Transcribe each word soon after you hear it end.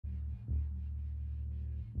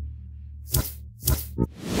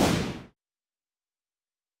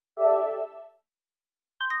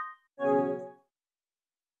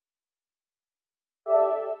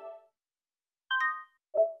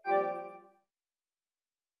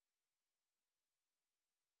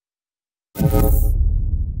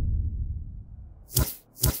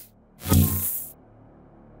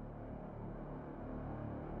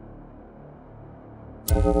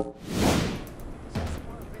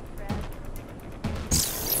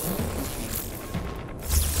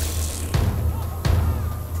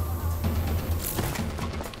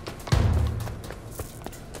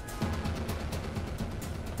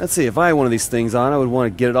Let's see, if I had one of these things on, I would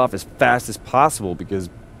want to get it off as fast as possible because,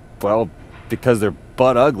 well, because they're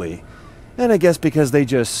butt ugly. And I guess because they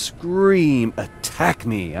just scream, attack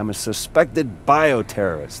me. I'm a suspected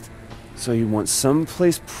bioterrorist. So you want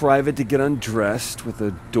someplace private to get undressed with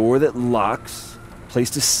a door that locks, a place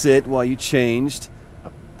to sit while you changed.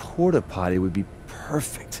 A porta potty would be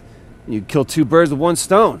perfect. You'd kill two birds with one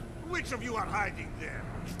stone. Which of you are hiding there?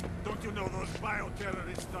 Don't you know those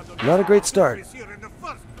bioterrorists? Not a great start.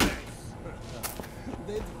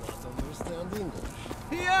 They do not understand English.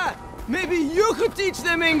 Yeah, maybe you could teach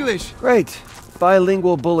them English. Great.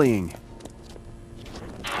 Bilingual bullying.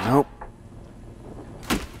 Nope.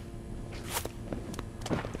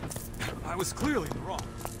 I was clearly in the wrong.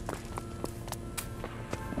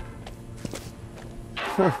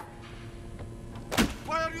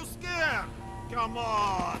 Why are you scared? Come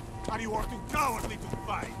on! Are you all too cowardly to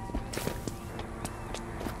fight?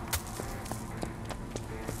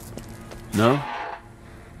 No?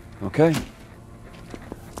 Okay.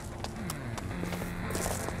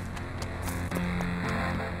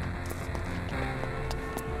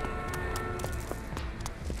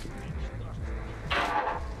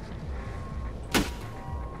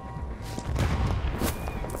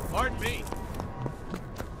 Pardon me.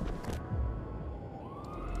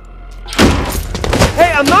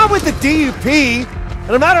 Hey, I'm not with the D.U.P,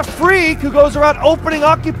 and I'm not a freak who goes around opening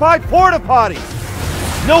occupied porta potties.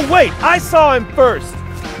 No, wait, I saw him first.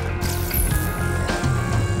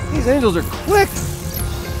 These angels are quick.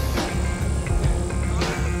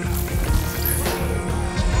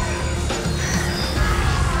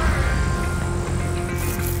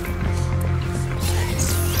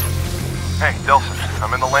 Hey, Delsin,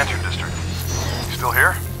 I'm in the Lantern District. You still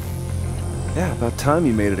here? Yeah, about time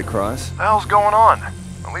you made it across. What the hell's going on?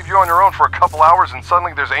 I leave you on your own for a couple hours and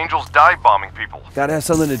suddenly there's angels dive bombing people. Gotta have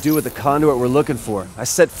something to do with the conduit we're looking for. I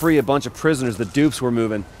set free a bunch of prisoners the dupes were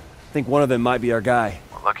moving. I think one of them might be our guy.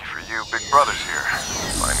 Well, lucky for you, Big Brother's here.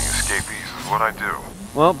 Finding escapees is what I do.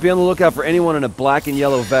 Well, be on the lookout for anyone in a black and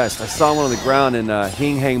yellow vest. I saw one on the ground in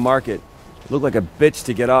Hing Hang Market. Looked like a bitch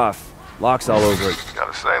to get off. Locks all over it.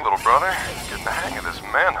 Gotta say, little brother, getting the hang of this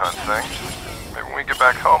manhunt thing. Maybe when we get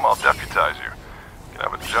back home, I'll deputize you. You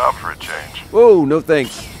can have a job for a change. Whoa, no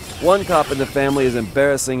thanks. One cop in the family is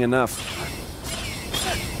embarrassing enough.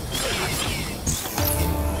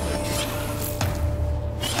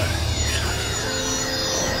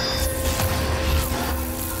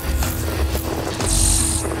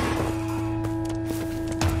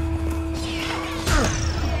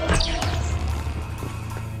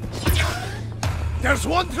 There's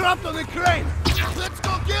one trapped on the crane! Let's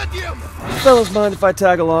go get him! Fellas mind if I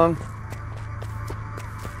tag along?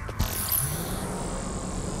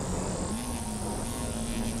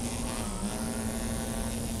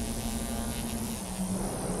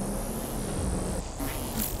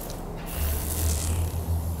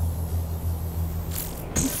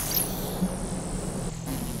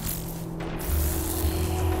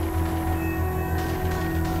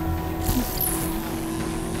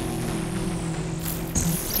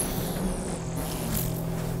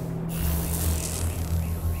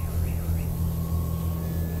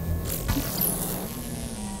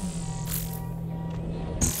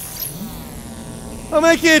 I'll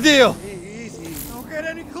make you a deal! Easy. Don't get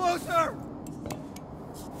any closer!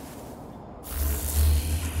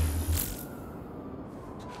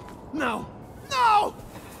 No! No!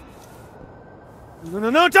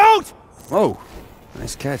 No, don't! Whoa.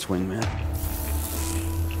 Nice catch, wingman.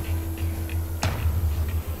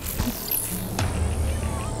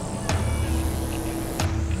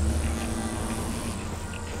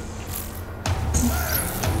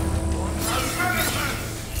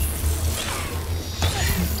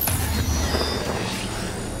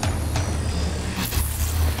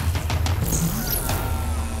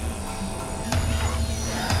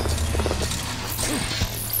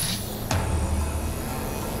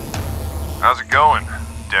 How's it going,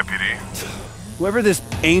 Deputy? Whoever this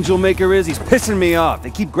angel maker is, he's pissing me off. They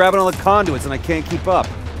keep grabbing all the conduits and I can't keep up.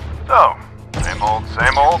 So, same old,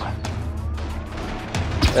 same old?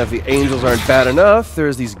 If the angels aren't bad enough,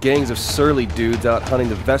 there's these gangs of surly dudes out hunting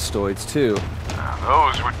the Vestoids, too. Now,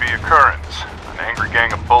 those would be occurrence. An angry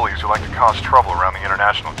gang of bullies who like to cause trouble around the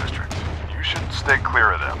International District. You should stay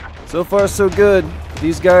clear of them. So far, so good.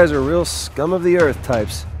 These guys are real scum of the earth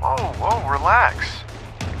types. Whoa, relax.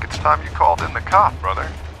 I think it's time you called in the cop, brother.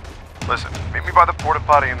 Listen, meet me by the porta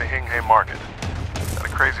potty in the Hing Hang Market. Gotta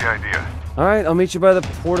crazy idea. Alright, I'll meet you by the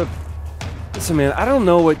porta... Listen, man, I don't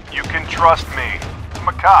know what... You can trust me. I'm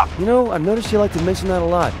a cop. You know, I've noticed you like to mention that a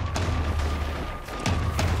lot.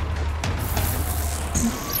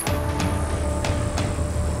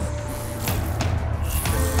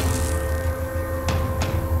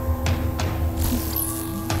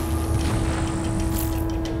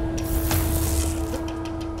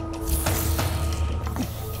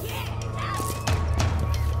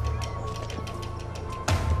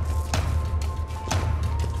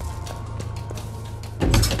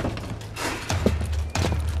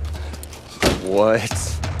 What?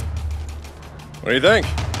 What do you think?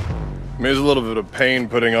 I mean, there's a little bit of pain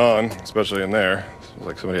putting on, especially in there. It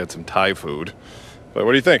like somebody had some Thai food. But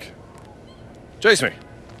what do you think? Chase me.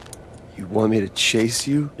 You want me to chase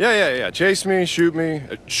you? Yeah. Chase me, shoot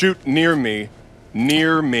near me,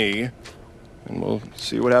 and we'll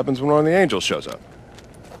see what happens when one of the angels shows up.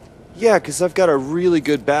 Yeah, because I've got a really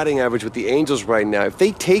good batting average with the Angels right now. If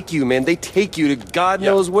they take you, man, they take you to God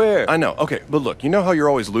knows where. I know. Okay, but look, you know how you're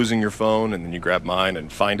always losing your phone and then you grab mine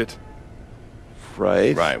and find it?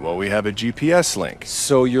 Right. Right, well, we have a GPS link.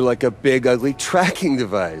 So you're like a big, ugly tracking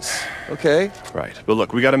device. Okay. Right, but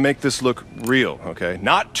look, we gotta make this look real, okay?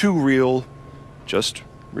 Not too real, just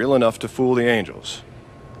real enough to fool the angels.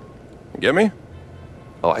 You get me?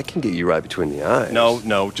 Oh, I can get you right between the eyes.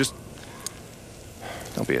 No, just...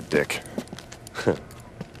 don't be a dick.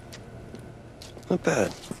 Not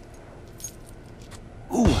bad.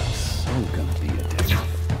 Ooh, I'm so gonna be a dick.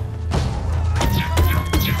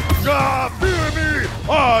 Ah, fear me!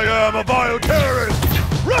 I am a bioterrorist!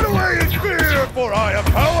 Run away in fear, for I have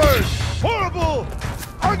powers! Horrible,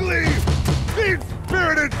 ugly,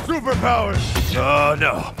 mean-spirited superpowers! Oh,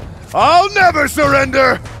 no. I'll never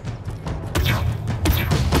surrender!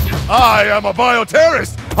 I am a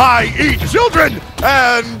bioterrorist! I eat children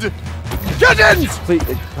and kittens! Please,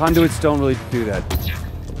 conduits don't really do that.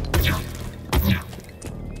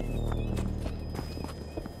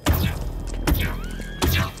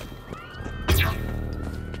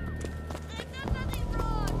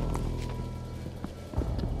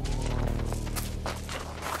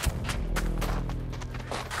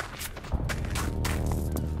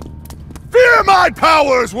 Fear my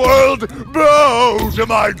powers, world! Bow to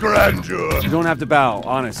my grandeur! You don't have to bow,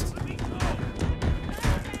 honest.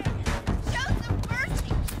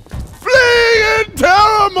 Flee in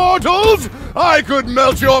terror, mortals! I could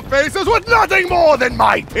melt your faces with nothing more than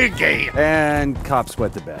my pinky! And cop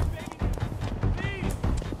sweat the bed.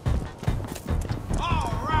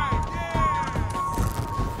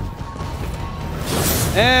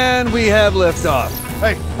 And we have liftoff.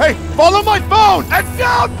 Hey, follow my phone and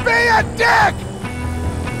don't be a dick!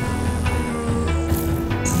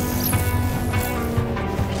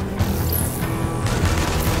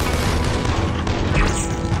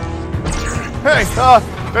 Hey,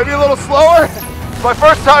 maybe a little slower? It's my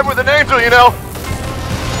first time with an angel, you know.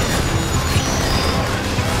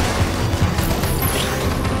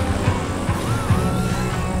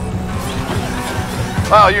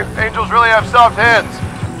 Wow, you angels really have soft hands.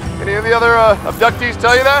 Any of the other abductees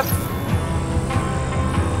tell you that?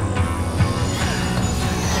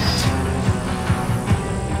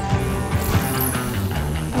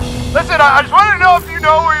 Listen, I just wanted to know if you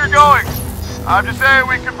know where you're going. I'm just saying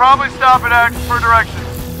we could probably stop and ask for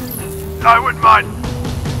directions. I wouldn't mind.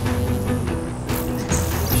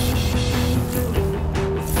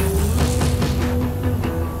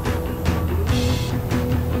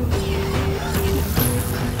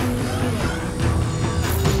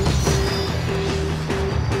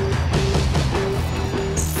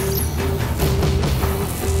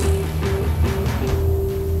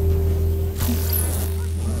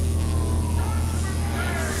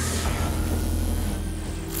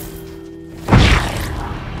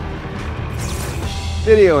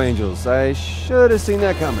 Video angels. I should have seen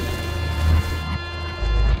that coming.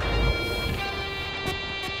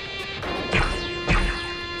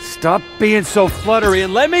 Stop being so fluttery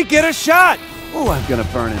and let me get a shot! Oh, I'm gonna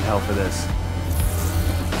burn in hell for this.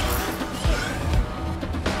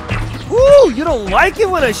 Woo! You don't like it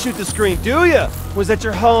when I shoot the screen, do you? Was that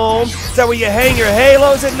your home? Is that where you hang your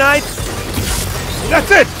halos at night?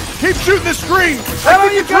 That's it! Keep shooting the screen!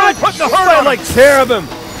 Haven't you got putting the you hurt fight on like cherubim?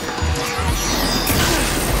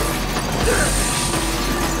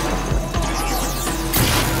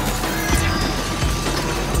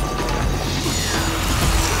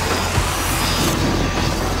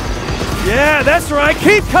 Yeah, that's right.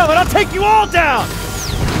 Keep coming. I'll take you all down.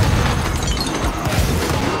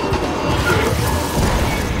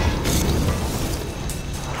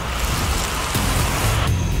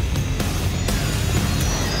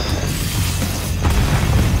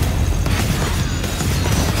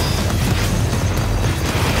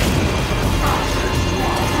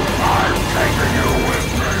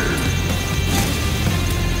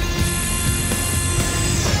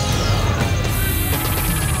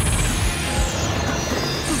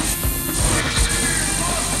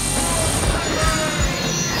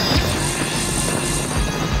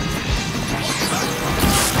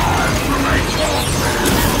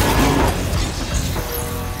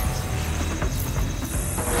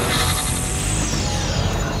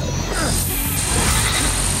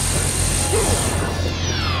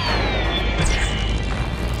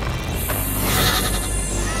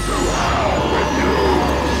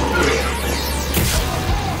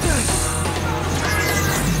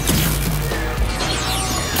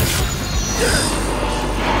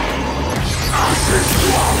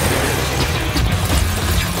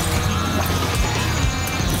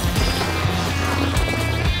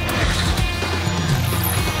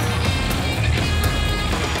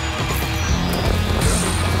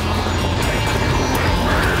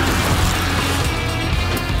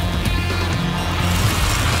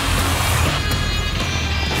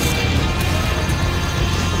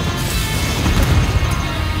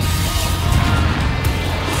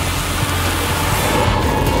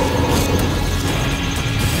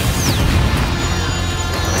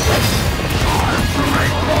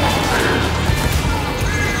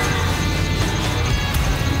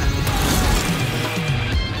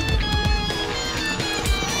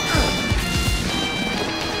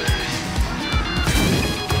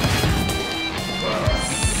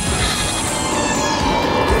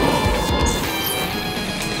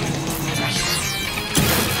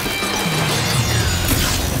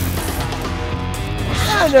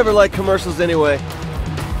 I never liked commercials anyway.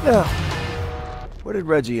 Now, where did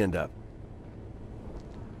Reggie end up?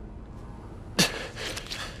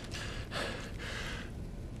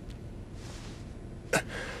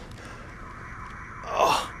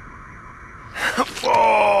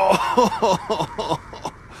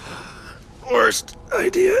 Worst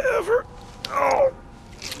idea ever. Oh,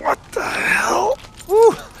 what the hell?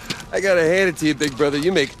 Woo! I gotta hand it to you, big brother.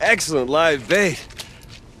 You make excellent live bait.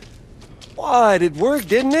 What? It worked,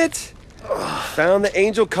 didn't it? Found the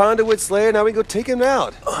angel conduit slayer. Now we go take him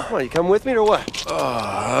out. Come on, you come with me or what?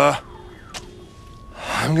 I'm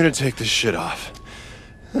gonna take this shit off.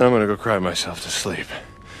 Then I'm gonna go cry myself to sleep.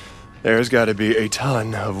 There's gotta be a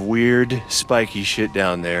ton of weird, spiky shit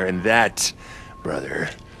down there, and that, brother,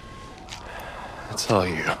 that's all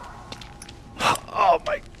you. Oh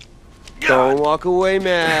my God. Don't walk away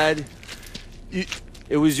mad.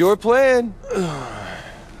 It was your plan.